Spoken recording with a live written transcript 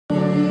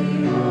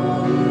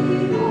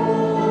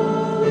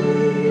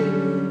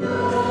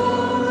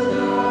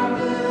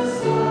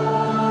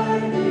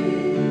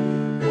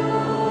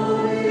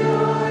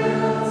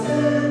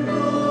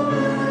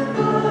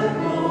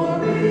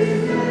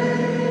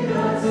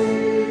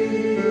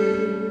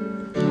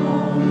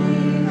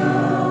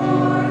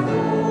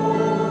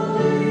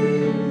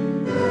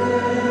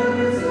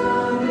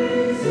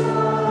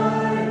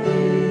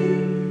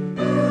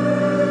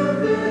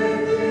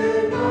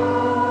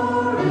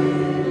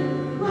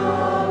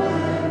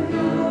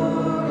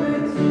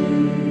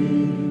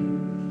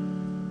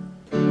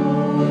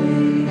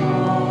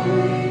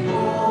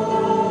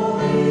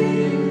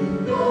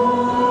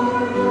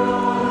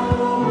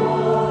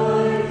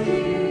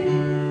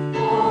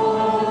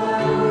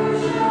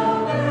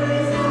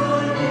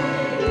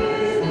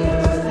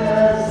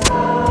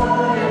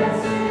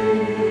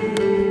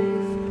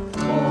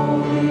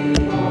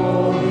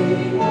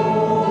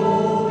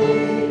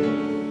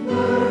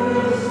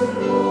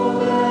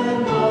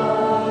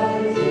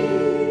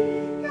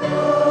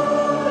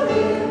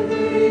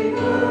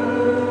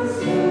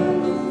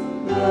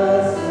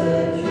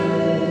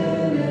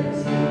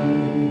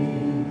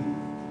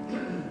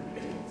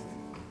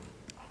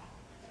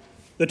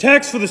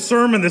text for the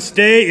sermon this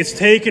day is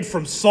taken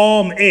from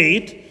Psalm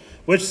 8,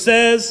 which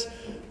says,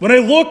 "When I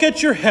look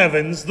at your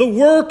heavens, the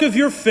work of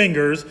your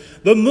fingers,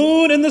 the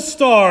moon and the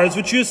stars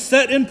which you have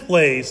set in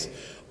place,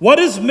 what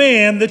is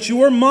man that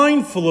you are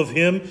mindful of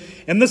him,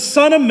 and the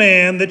son of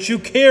man that you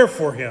care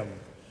for him?"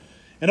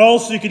 And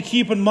also you could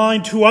keep in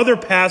mind two other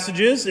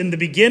passages. In the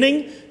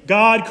beginning,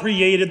 God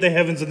created the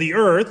heavens and the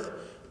earth,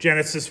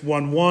 Genesis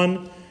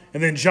 1:1,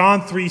 and then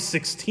John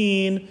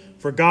 3:16,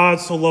 "For God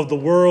so loved the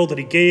world that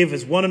he gave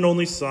his one and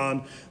only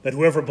Son, that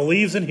whoever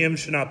believes in him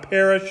should not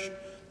perish,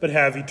 but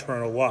have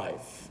eternal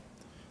life."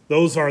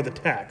 Those are the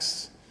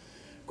texts.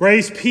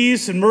 Grace,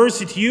 peace, and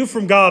mercy to you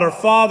from God our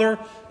Father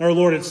and our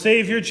Lord and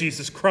Savior,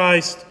 Jesus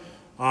Christ.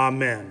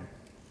 Amen.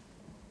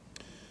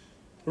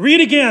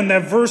 Read again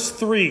that verse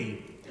 3.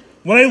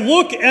 "When I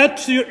look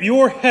at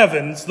your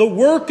heavens, the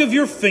work of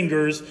your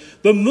fingers,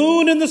 the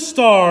moon and the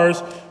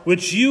stars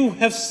which you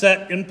have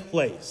set in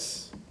place."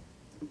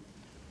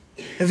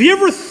 Have you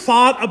ever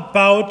thought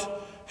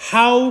about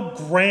how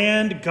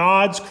grand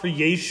God's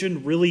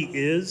creation really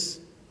is?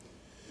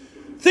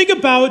 Think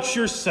about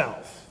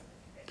yourself.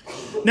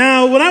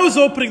 Now, when I was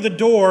opening the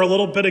door a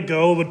little bit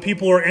ago, when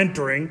people were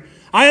entering,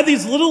 I had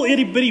these little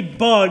itty-bitty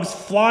bugs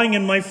flying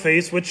in my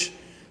face, which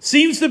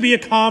seems to be a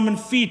common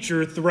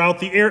feature throughout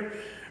the air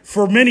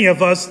for many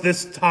of us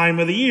this time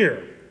of the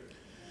year.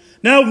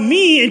 Now,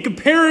 me, in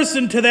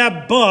comparison to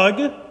that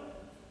bug,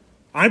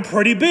 I'm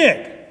pretty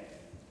big.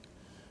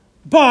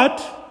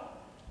 But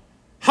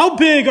how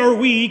big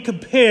are you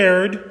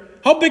compared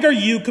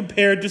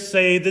to,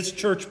 say, this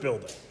church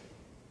building?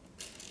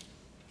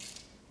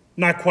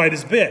 Not quite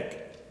as big.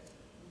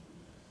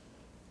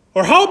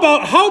 Or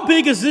how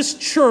big is this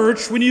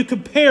church when you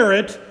compare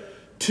it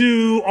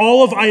to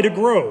all of Ida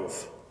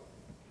Grove?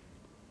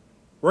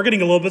 We're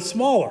getting a little bit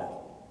smaller.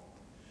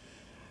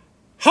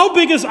 How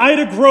big is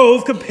Ida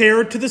Grove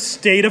compared to the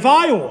state of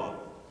Iowa?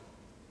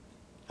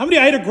 How many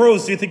Ida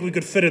Groves do you think we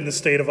could fit in the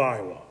state of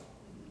Iowa?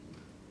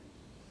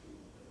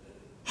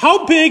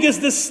 How big is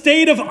the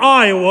state of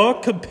Iowa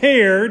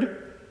compared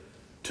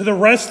to the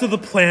rest of the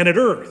planet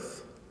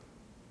Earth?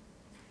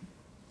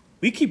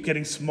 We keep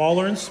getting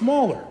smaller and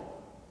smaller.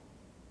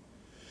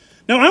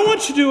 Now, I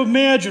want you to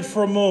imagine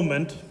for a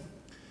moment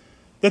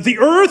that the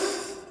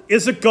Earth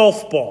is a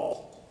golf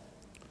ball.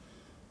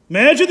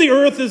 Imagine the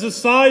Earth is the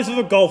size of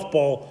a golf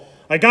ball.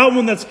 I got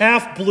one that's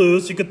half blue,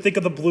 so you could think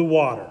of the blue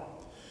water.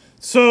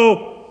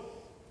 So,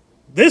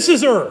 this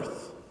is Earth.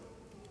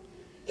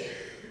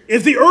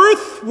 If the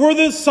Earth were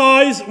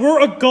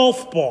a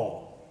golf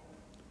ball,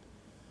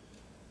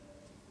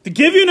 to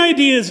give you an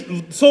idea,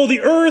 so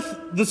the Earth,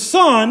 the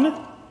sun,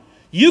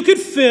 you could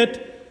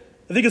fit,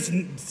 I think it's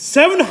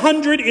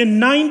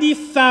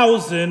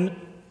 790,000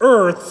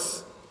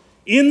 Earths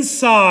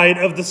inside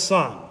of the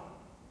sun.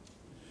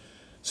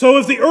 So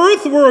if the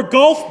Earth were a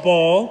golf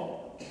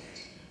ball,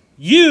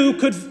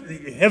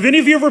 have any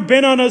of you ever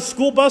been on a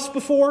school bus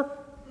before?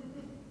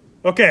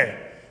 Okay,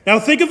 now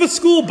think of a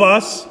school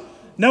bus.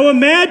 Now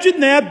imagine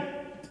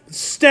that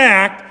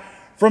stacked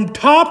from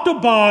top to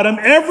bottom,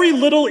 every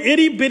little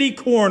itty-bitty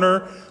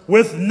corner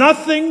with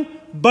nothing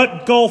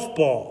but golf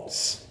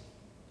balls.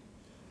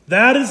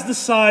 That is the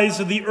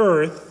size of the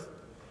Earth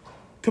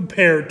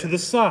compared to the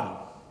sun.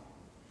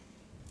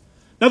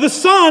 Now the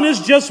sun is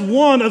just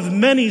one of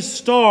many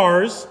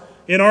stars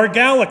in our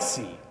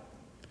galaxy.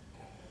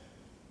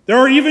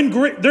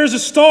 There's a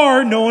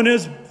star known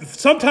as,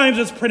 sometimes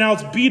it's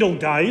pronounced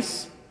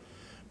Betelgeuse,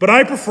 but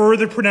I prefer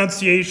the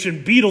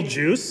pronunciation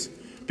Beetlejuice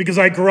because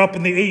I grew up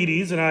in the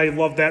 80s and I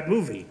love that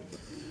movie.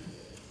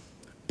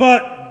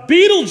 But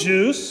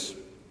Betelgeuse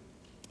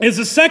is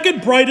the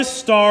second brightest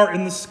star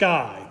in the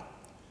sky.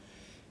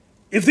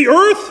 If the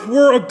Earth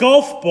were a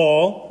golf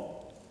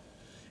ball,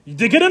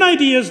 to get an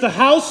idea as to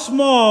how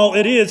small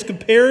it is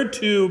compared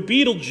to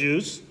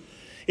Betelgeuse,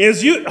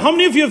 how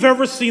many of you have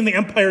ever seen the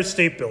Empire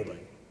State Building?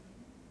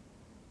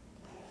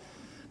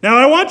 Now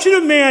I want you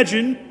to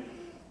imagine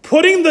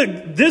putting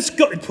this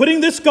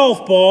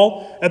golf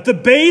ball at the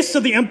base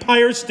of the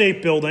Empire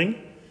State Building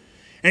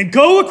and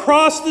go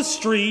across the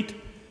street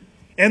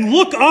and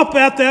look up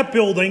at that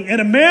building and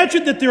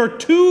imagine that there are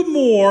two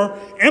more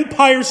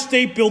Empire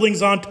State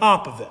Buildings on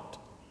top of it.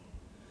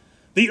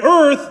 The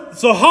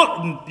Earth,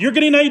 you're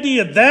getting an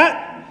idea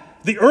that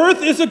the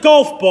Earth is a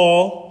golf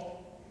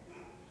ball.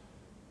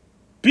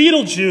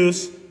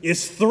 Betelgeuse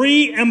is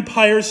 3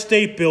 Empire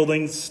State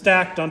Buildings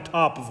stacked on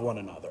top of one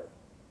another.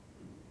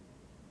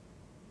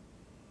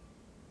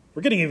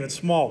 We're getting even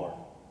smaller.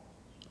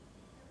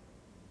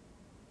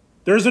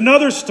 There's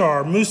another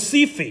star,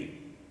 Musifi.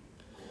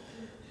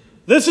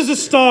 This is a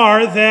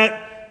star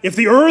that, if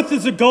the Earth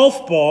is a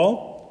golf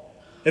ball,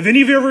 have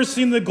any of you ever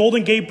seen the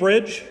Golden Gate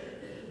Bridge?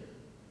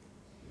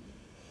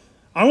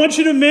 I want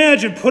you to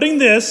imagine putting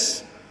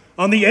this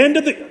on the end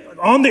of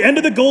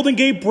the Golden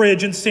Gate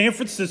Bridge in San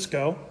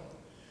Francisco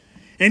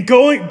and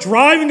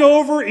driving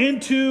over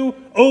into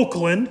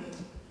Oakland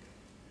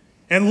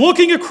and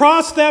looking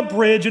across that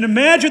bridge, and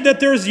imagine that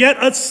there's yet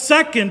a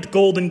second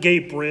Golden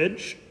Gate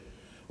Bridge,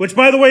 which,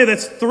 by the way,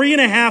 that's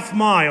 3.5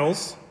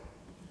 miles.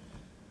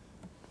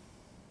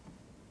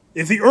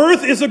 If the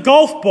earth is a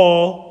golf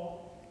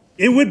ball,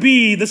 it would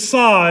be the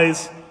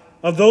size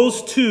of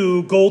those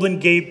two Golden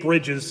Gate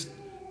bridges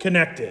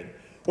connected.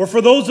 Or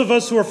for those of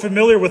us who are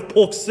familiar with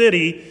Polk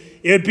City,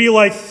 it would be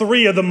like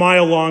 3 of the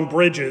mile-long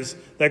bridges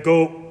that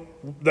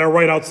are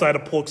right outside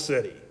of Polk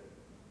City.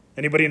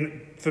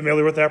 Anybody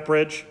familiar with that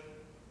bridge?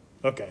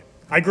 Okay.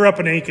 I grew up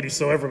in Ankeny,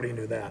 so everybody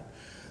knew that.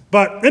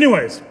 But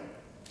anyways,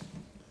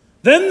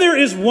 then there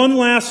is one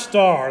last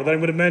star that I'm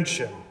going to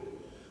mention.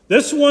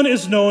 This one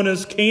is known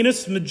as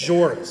Canis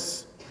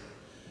Majoris.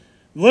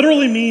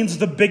 Literally means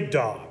the big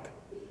dog.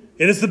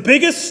 It is the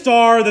biggest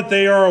star that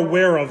they are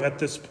aware of at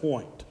this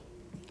point.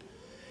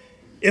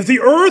 If the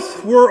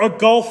earth were a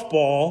golf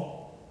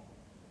ball,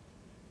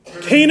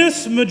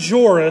 Canis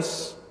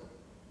Majoris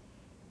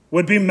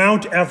would be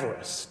Mount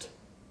Everest.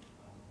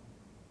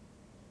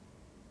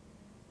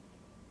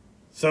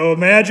 So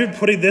imagine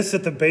putting this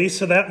at the base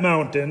of that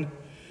mountain,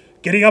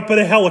 getting up in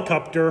a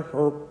helicopter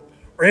or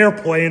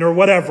airplane or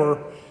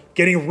whatever,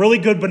 getting really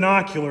good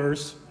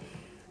binoculars,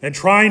 and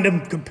trying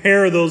to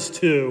compare those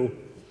two.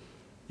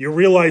 You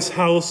realize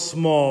how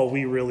small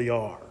we really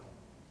are.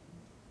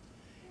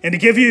 And to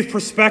give you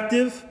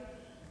perspective,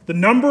 the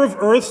number of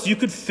Earths you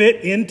could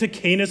fit into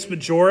Canis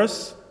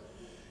Majoris,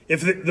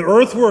 if the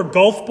Earth were a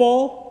golf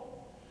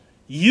ball,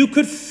 you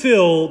could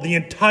fill the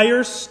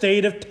entire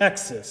state of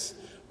Texas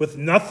with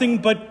nothing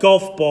but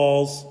golf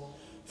balls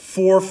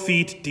 4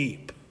 feet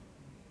deep.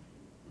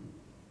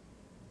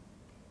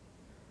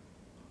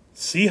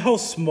 See how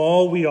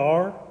small we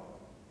are?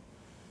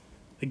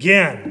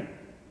 Again,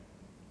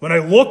 when I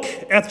look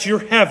at your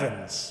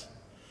heavens,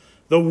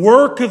 the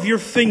work of your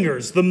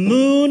fingers, the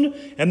moon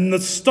and the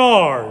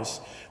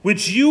stars,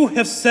 which you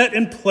have set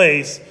in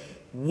place,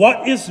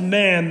 what is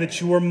man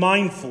that you are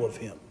mindful of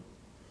him?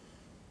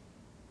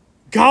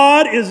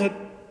 God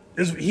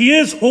He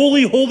is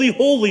holy, holy,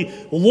 holy,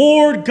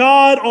 Lord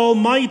God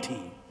Almighty.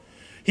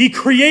 He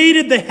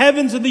created the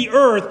heavens and the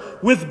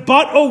earth with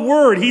but a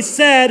word. He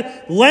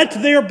said,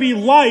 "Let there be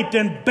light,"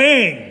 and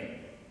bang.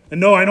 And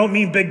no, I don't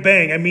mean Big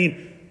Bang. I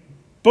mean,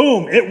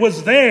 boom, it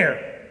was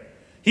there.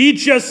 He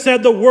just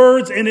said the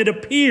words and it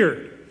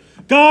appeared.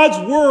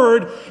 God's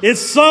word is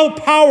so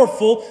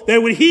powerful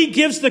that when he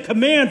gives the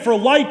command for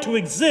light to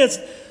exist,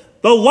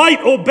 the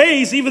light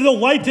obeys even though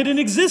light didn't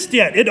exist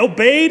yet. It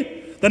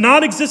obeyed. The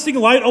non-existing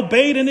light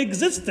obeyed and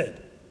existed.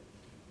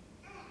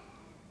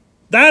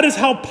 That is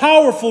how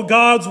powerful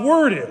God's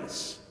word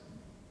is.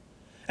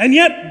 And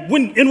yet,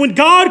 when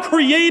God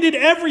created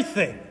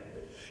everything,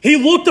 he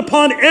looked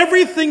upon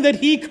everything that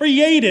he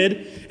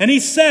created, and he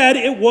said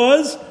it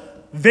was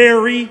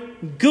very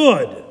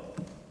good.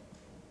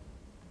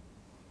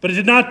 But it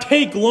did not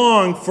take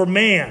long for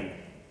man.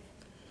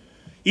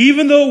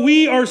 Even though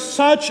we are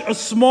such a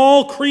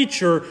small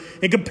creature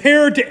and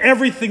compared to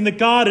everything that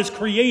God has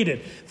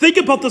created. Think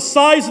about the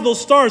size of those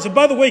stars. And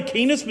by the way,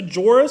 Canis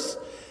Majoris,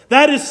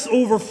 that is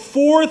over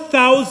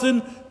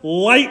 4,000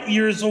 light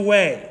years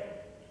away.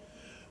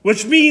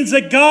 Which means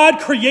that God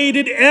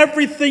created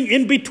everything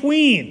in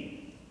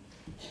between.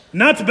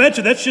 Not to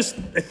mention, I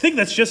think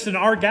that's just in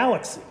our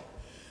galaxy.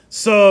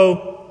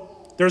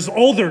 So there's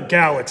older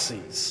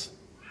galaxies.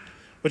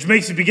 Which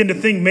makes you begin to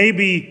think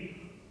maybe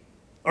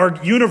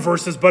our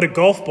universe is but a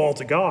golf ball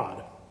to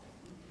God.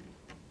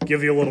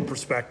 Give you a little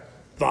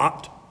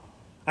thought.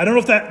 I don't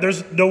know if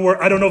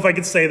I don't know if I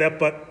could say that,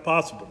 but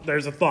possible.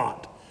 There's a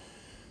thought.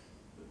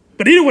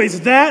 But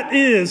anyways, that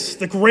is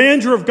the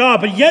grandeur of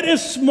God. But yet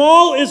as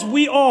small as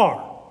we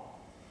are,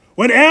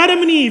 when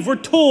Adam and Eve were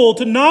told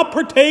to not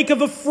partake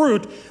of a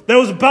fruit that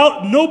was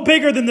about no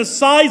bigger than the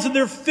size of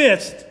their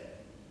fist,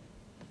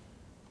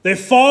 they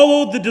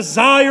followed the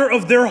desire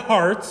of their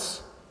hearts,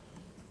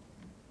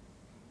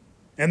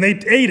 and they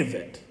ate of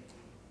it.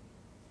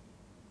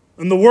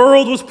 And the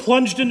world was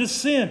plunged into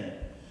sin.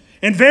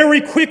 And very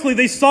quickly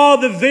they saw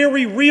the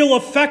very real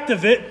effect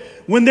of it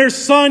when their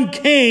son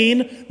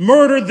Cain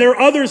murdered their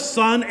other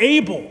son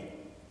Abel.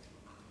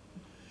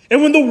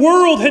 And when the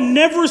world had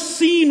never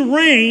seen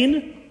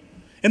rain,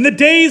 in the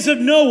days of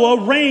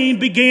Noah, rain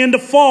began to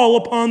fall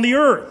upon the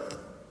earth.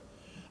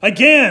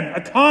 Again,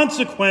 a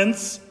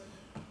consequence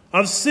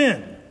of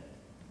sin.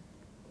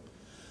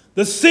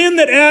 The sin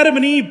that Adam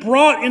and Eve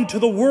brought into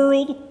the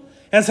world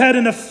has had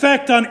an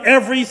effect on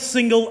every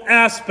single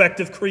aspect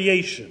of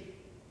creation.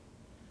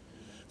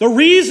 The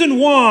reason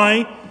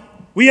why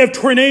we have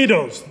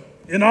tornadoes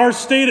in our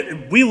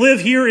state, we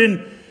live here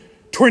in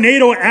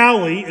Tornado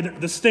Alley in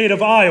the state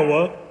of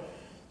Iowa.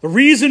 The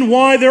reason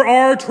why there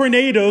are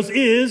tornadoes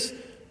is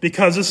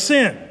because of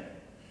sin.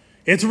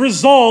 It's a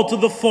result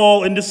of the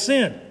fall into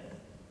sin.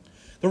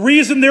 The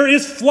reason there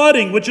is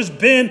flooding, which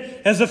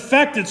has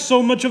affected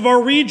so much of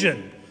our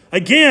region,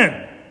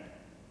 again,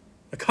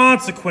 a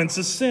consequence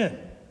of sin.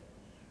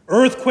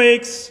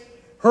 Earthquakes,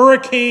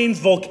 hurricanes,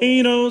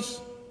 volcanoes,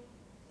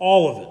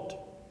 all of it.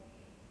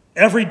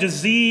 Every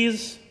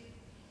disease,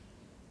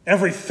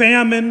 every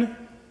famine,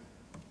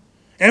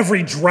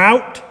 every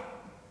drought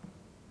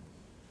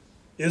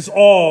is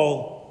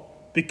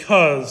all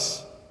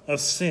because of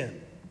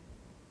sin.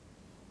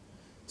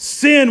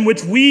 sin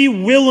which we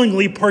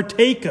willingly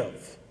partake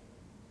of.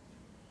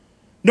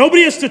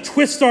 Nobody has to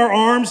twist our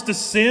arms to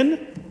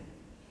sin.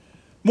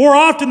 More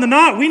often than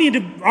not,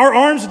 our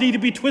arms need to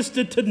be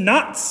twisted to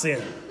not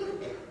sin.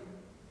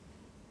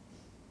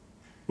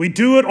 We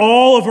do it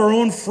all of our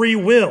own free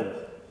will.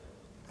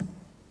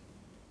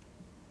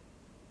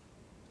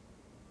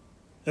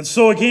 And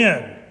so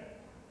again,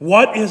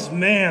 what is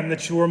man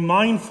that you are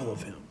mindful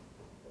of him?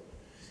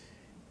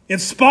 In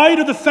spite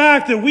of the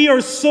fact that we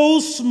are so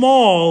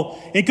small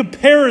in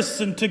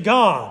comparison to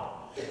God,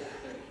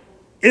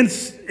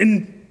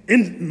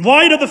 in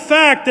light of the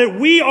fact that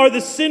we are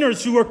the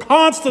sinners who are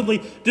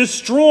constantly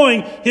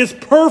destroying his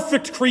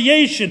perfect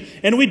creation,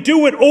 and we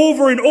do it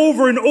over and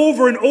over and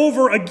over and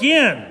over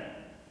again,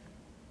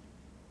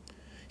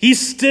 he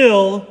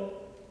still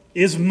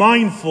is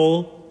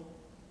mindful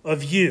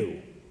of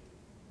you.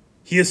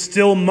 He is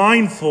still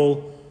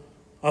mindful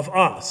of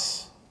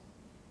us.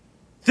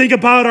 Think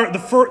about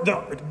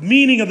the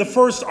meaning of the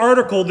first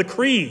article, the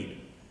creed.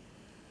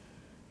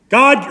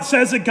 God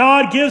says that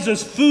God gives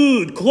us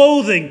food,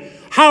 clothing,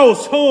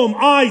 house, home,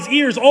 eyes,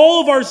 ears,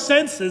 all of our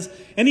senses,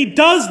 and he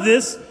does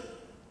this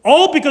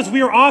all because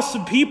we are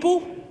awesome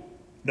people?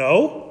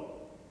 No.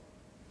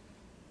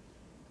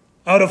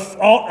 Out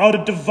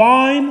of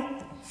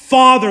divine,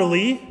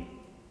 fatherly,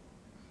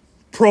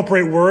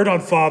 appropriate word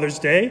on Father's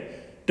Day,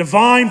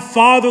 divine,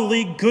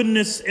 fatherly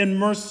goodness and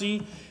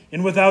mercy,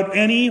 and without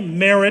any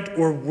merit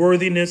or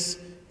worthiness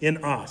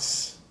in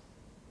us.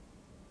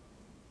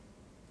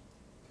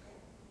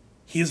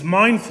 He is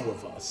mindful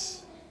of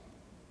us.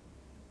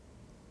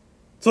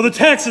 So the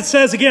text, it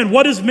says again,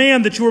 what is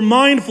man that you are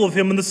mindful of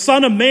him, and the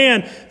son of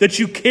man that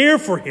you care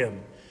for him?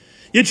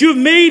 Yet you have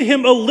made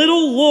him a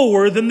little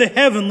lower than the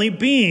heavenly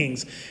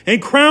beings,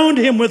 and crowned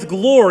him with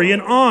glory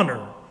and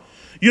honor.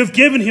 You have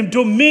given him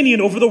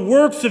dominion over the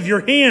works of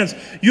your hands.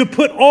 You have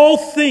put all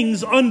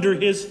things under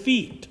his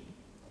feet.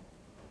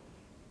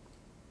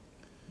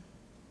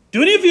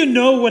 Do any of you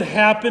know what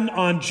happened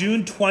on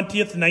July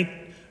 20th,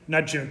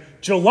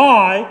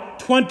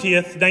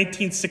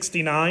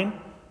 1969?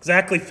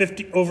 Exactly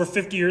over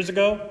 50 years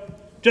ago?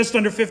 Just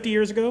under 50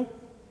 years ago?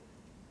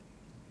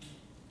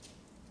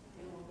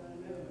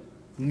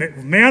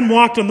 Man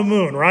walked on the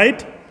moon,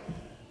 right?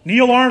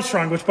 Neil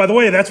Armstrong, which, by the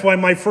way, that's why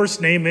my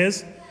first name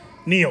is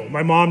Neil.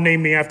 My mom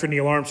named me after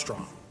Neil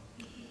Armstrong.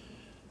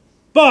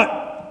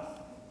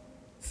 But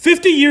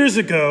 50 years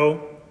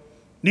ago,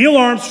 Neil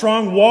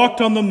Armstrong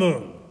walked on the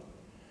moon.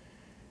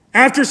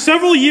 After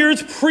several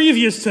years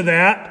previous to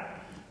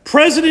that,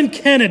 President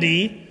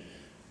Kennedy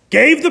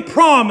gave the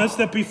promise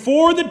that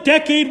before the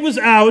decade was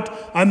out,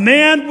 a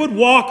man would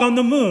walk on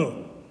the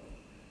moon.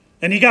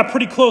 And he got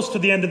pretty close to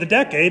the end of the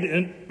decade,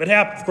 and it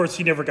happened. Of course,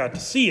 he never got to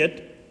see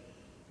it,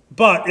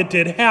 but it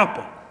did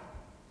happen.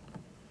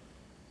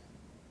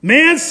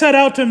 Man set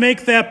out to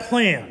make that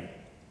plan.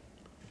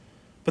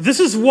 But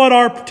this is what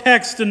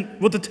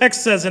what the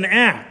text says in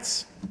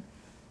Acts.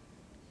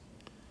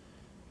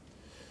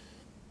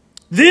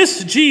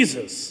 This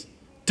Jesus,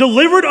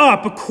 delivered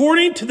up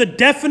according to the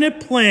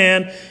definite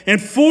plan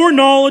and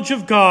foreknowledge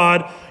of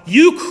God,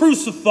 you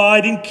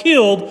crucified and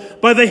killed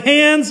by the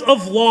hands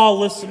of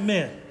lawless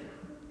men.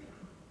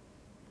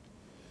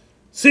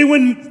 See,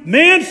 when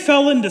man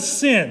fell into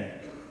sin,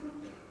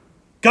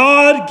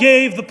 God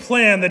gave the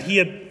plan that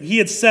he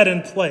had set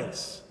in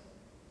place.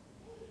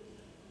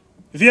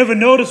 If you ever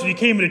noticed when you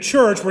came into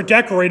church, we're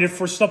decorated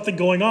for something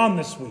going on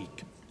this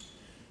week.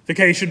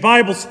 Vacation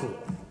Bible School.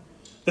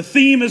 The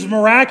theme is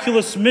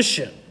miraculous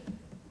mission.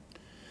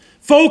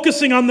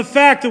 Focusing on the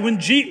fact that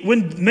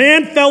when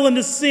man fell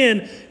into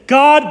sin,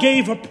 God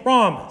gave a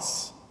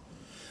promise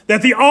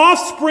that the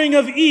offspring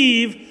of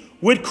Eve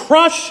would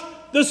crush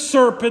the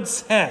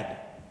serpent's head.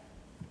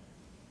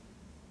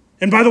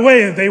 And by the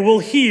way, they will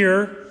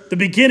hear the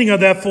beginning of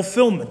that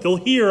fulfillment. They'll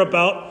hear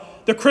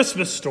about the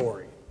Christmas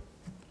story.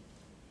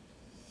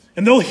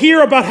 And they'll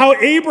hear about how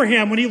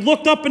Abraham, when he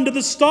looked up into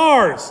the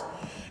stars,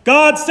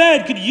 God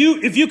said,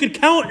 look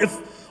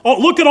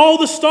at all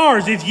the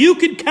stars. If you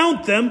could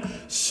count them,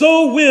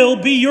 so will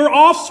be your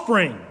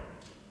offspring.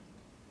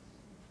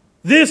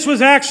 This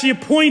was actually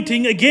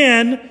pointing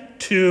again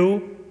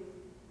to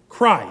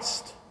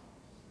Christ.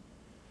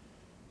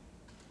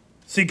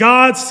 See,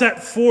 God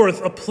set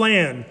forth a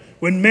plan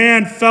when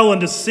man fell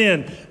into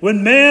sin,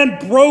 when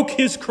man broke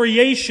his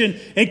creation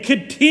and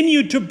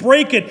continued to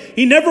break it.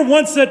 He never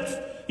once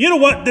said, you know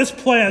what, this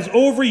plan's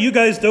over, you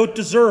guys don't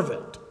deserve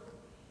it.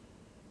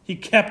 He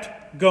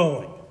kept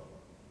going.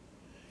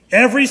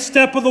 Every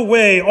step of the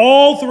way,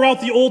 all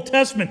throughout the Old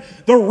Testament.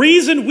 The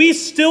reason we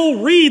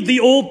still read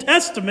the Old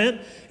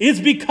Testament is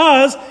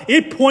because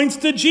it points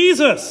to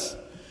Jesus.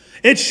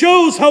 It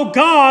shows how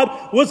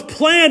God was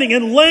planning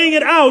and laying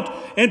it out,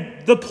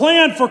 and the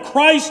plan for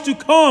Christ to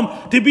come,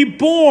 to be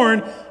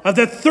born of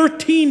that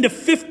 13 to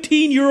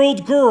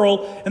 15-year-old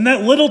girl in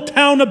that little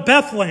town of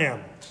Bethlehem.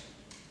 I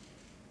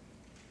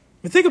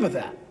mean, think about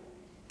that.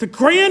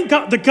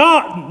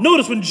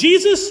 Notice when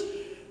Jesus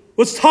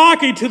was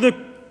talking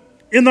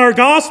in our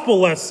gospel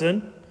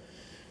lesson,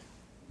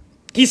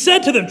 He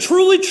said to them,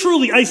 "Truly,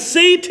 truly, I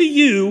say to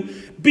you,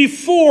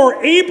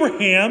 before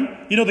Abraham,"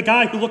 the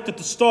guy who looked at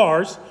the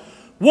stars,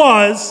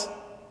 "was,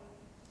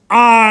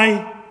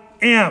 I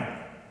am."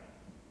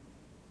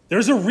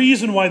 There's a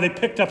reason why they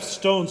picked up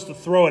stones to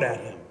throw it at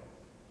him.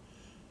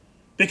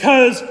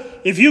 Because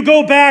if you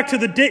go back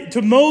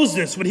to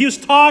Moses, when he was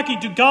talking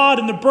to God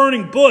in the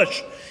burning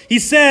bush, he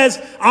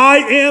says, "I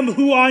am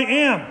who I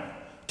am.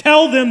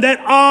 Tell them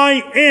that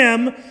I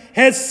am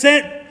has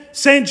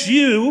sent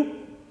you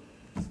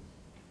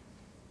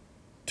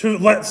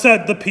to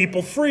set the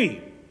people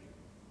free."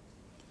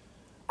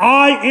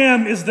 I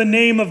am is the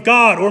name of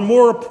God, or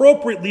more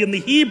appropriately in the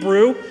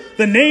Hebrew,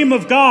 the name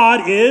of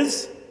God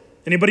is,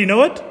 anybody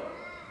know it?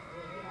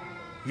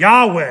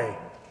 Yahweh.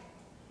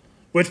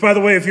 Which, by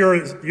the way, if you're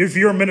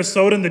a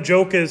Minnesotan, the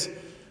joke is,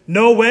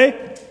 no way,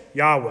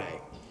 Yahweh.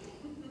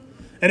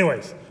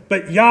 Anyways,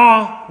 but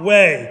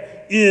Yahweh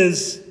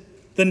is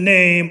the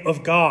name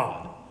of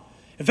God.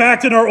 In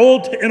fact, in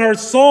our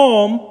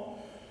psalm,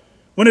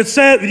 when it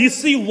says, you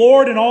see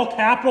Lord in all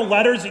capital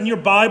letters in your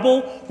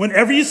Bible,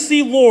 whenever you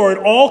see Lord,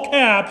 all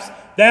caps,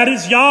 that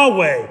is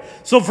Yahweh.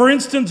 So for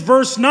instance,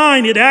 verse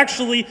 9, it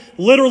actually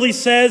literally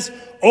says,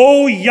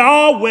 "O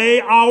Yahweh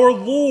our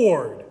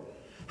Lord,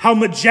 how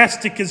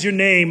majestic is your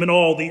name in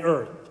all the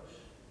earth."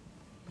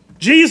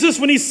 Jesus,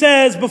 when he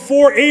says,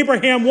 "Before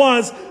Abraham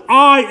was,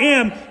 I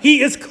am,"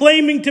 he is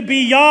claiming to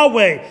be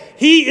Yahweh.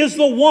 He is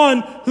the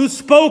one who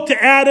spoke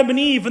to Adam and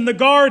Eve in the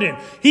garden.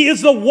 He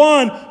is the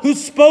one who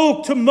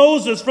spoke to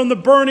Moses from the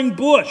burning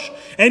bush.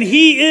 And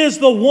he is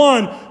the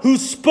one who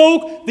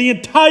spoke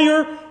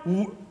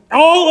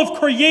all of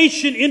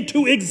creation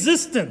into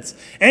existence.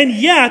 And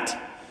yet,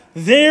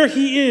 there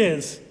he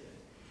is.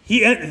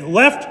 He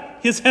left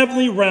his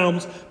heavenly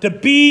realms to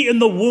be in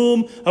the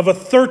womb of a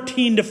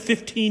 13 to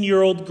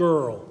 15-year-old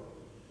girl.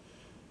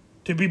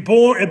 To be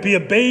born and be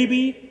a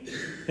baby,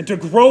 and to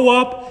grow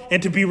up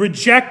and to be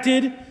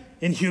rejected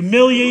and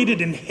humiliated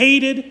and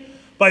hated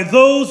by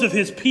those of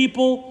his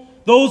people,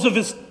 those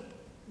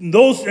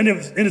in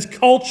his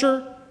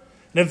culture,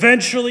 and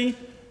eventually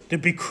to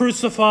be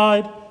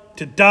crucified,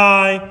 to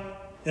die,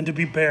 and to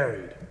be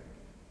buried.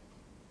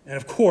 And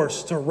of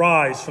course, to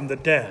rise from the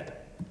dead.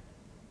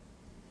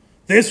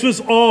 This was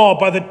all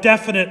by the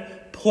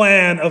definite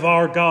plan of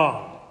our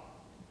God.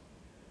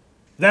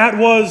 That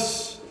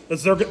was,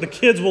 as the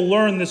kids will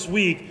learn this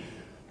week,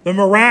 the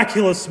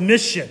miraculous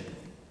mission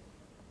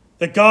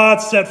that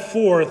God set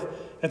forth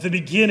at the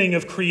beginning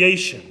of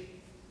creation.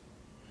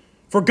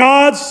 For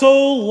God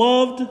so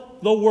loved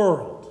the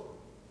world.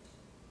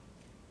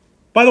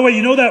 By the way,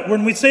 you know that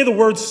when we say the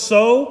word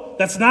 "so,"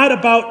 that's not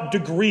about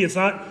degree. It's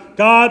not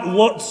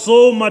God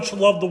so much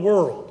loved the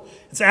world.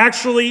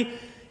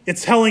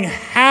 It's telling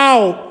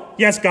how,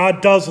 yes,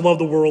 God does love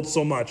the world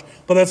so much,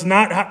 but that's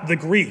not the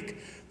Greek.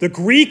 The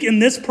Greek in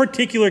this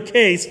particular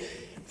case,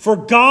 for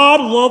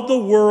God loved the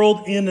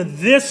world in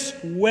this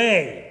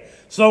way.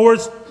 So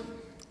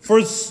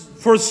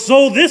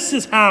this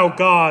is how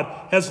God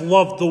has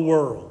loved the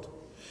world,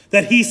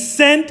 that he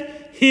sent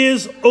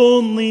his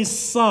only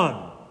Son,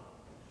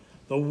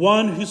 the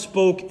one who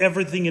spoke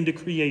everything into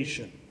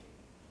creation,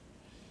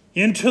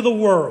 into the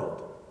world,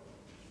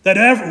 that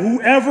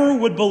whoever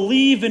would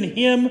believe in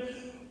him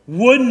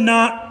would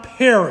not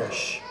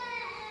perish,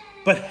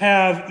 but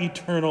have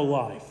eternal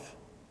life.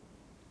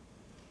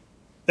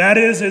 That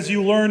is, as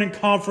you learn in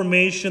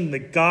confirmation, the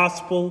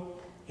gospel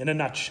in a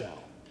nutshell.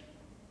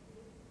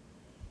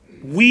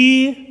 What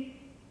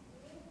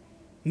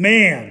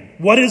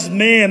is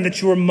man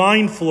that you are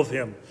mindful of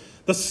him?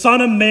 The Son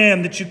of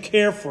Man that you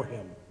care for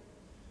him.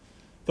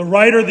 The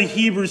writer of the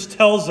Hebrews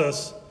tells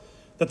us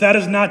that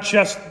is not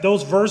just,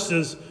 those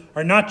verses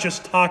are not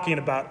just talking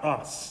about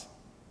us.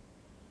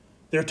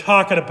 They're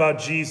talking about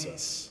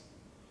Jesus.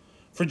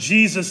 For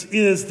Jesus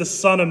is the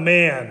Son of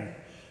Man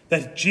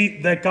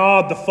that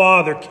God the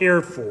Father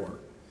cared for.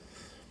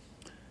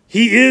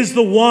 He is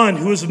the one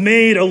who is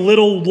made a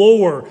little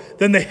lower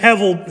than the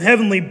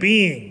heavenly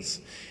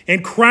beings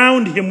and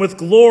crowned him with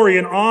glory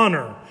and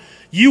honor.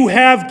 You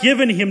have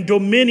given him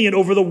dominion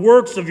over the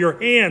works of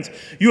your hands.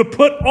 You have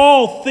put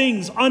all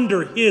things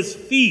under his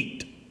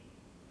feet.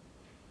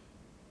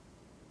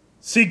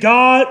 See,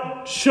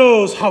 God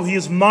shows how he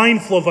is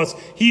mindful of us.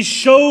 He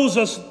shows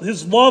us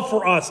his love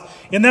for us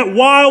in that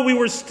while we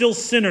were still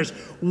sinners,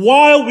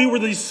 while we were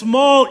these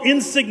small,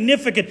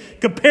 insignificant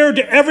compared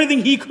to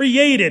everything he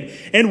created,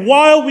 and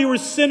while we were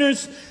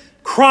sinners,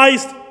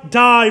 Christ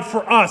died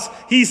for us.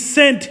 He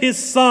sent his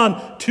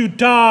Son to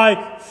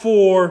die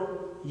for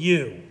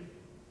you.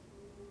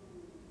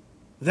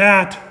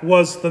 That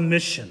was the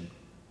mission.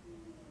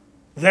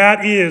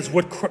 That is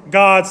what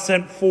God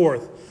sent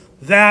forth.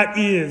 That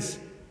is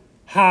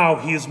how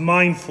he is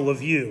mindful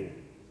of you.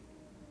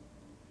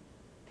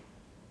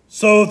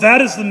 So that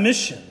is the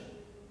mission.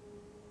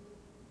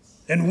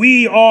 And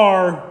we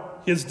are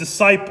his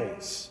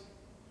disciples.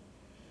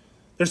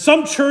 There's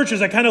some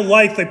churches I kind of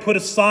like, they put a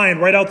sign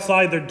right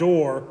outside their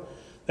door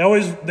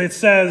that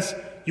says,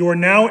 "You are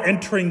now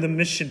entering the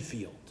mission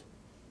field."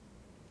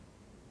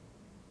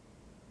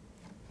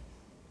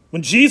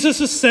 When Jesus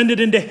ascended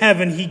into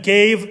heaven, he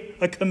gave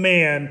a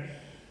command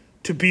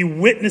to be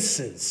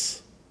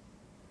witnesses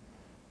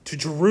to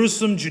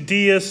Jerusalem,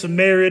 Judea,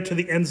 Samaria, to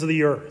the ends of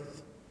the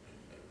earth.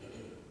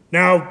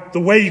 Now, the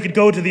way you could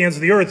go to the ends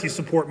of the earth, you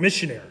support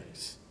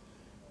missionaries.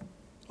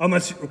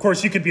 Unless, of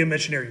course, you could be a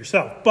missionary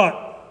yourself.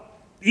 But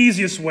the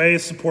easiest way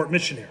is support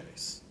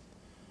missionaries.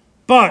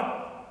 But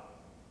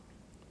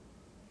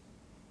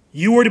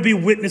you are to be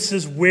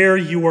witnesses where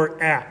you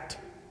are at.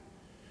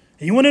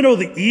 And you want to know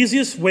the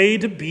easiest way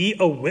to be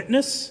a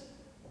witness?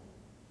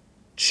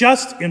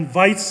 Just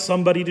invite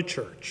somebody to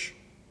church.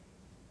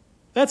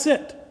 That's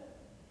it.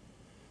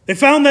 They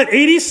found that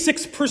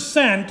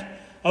 86%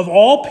 of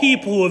all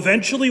people who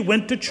eventually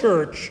went to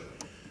church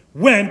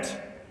went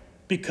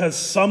because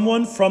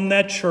someone from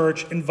that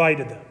church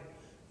invited them.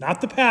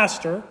 Not the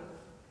pastor,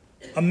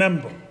 a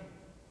member.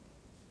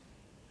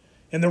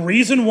 And the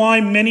reason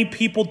why many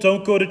people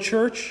don't go to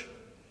church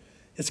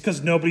is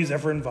because nobody's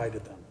ever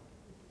invited them.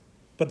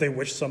 But they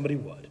wish somebody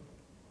would.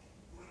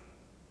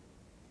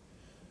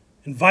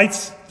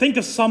 Think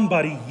of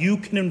somebody you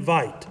can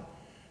invite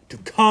to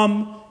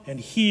come and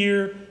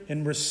hear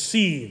and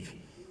receive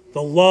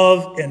the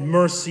love and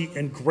mercy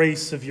and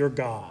grace of your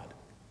God.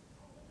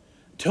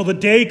 Till the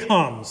day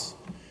comes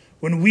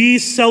when we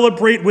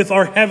celebrate with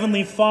our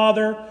Heavenly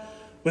Father,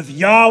 with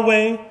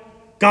Yahweh,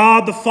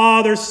 God the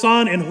Father,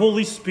 Son, and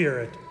Holy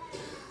Spirit,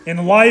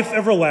 in life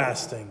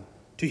everlasting.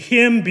 To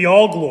him be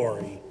all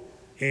glory.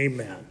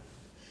 Amen.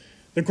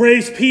 The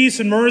grace, peace,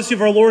 and mercy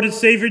of our Lord and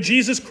Savior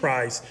Jesus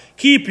Christ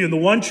keep you in the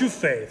one true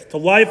faith to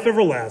life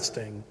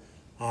everlasting.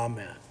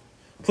 Amen.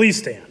 Please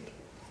stand.